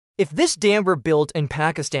If this dam were built in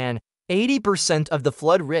Pakistan, 80% of the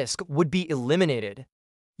flood risk would be eliminated.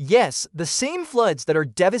 Yes, the same floods that are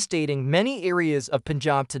devastating many areas of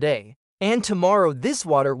Punjab today. And tomorrow this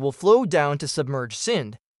water will flow down to submerge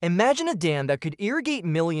Sindh. Imagine a dam that could irrigate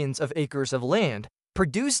millions of acres of land,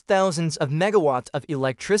 produce thousands of megawatts of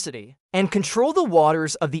electricity, and control the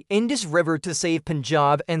waters of the Indus River to save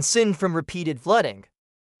Punjab and Sindh from repeated flooding.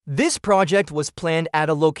 This project was planned at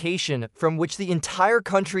a location from which the entire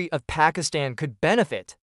country of Pakistan could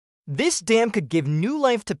benefit. This dam could give new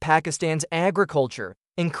life to Pakistan's agriculture,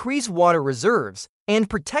 increase water reserves, and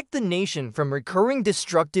protect the nation from recurring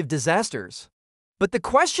destructive disasters. But the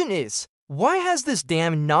question is, why has this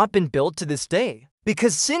dam not been built to this day?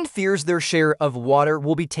 Because Sindh fears their share of water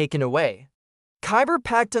will be taken away. Khyber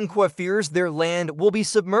Pakhtunkhwa fears their land will be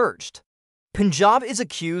submerged. Punjab is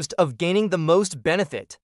accused of gaining the most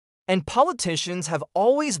benefit, and politicians have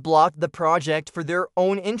always blocked the project for their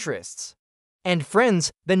own interests. And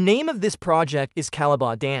friends, the name of this project is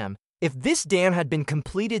Kalabagh Dam. If this dam had been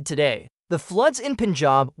completed today, the floods in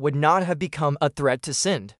Punjab would not have become a threat to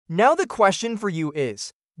Sindh. Now the question for you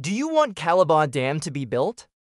is, do you want Kalabagh Dam to be built?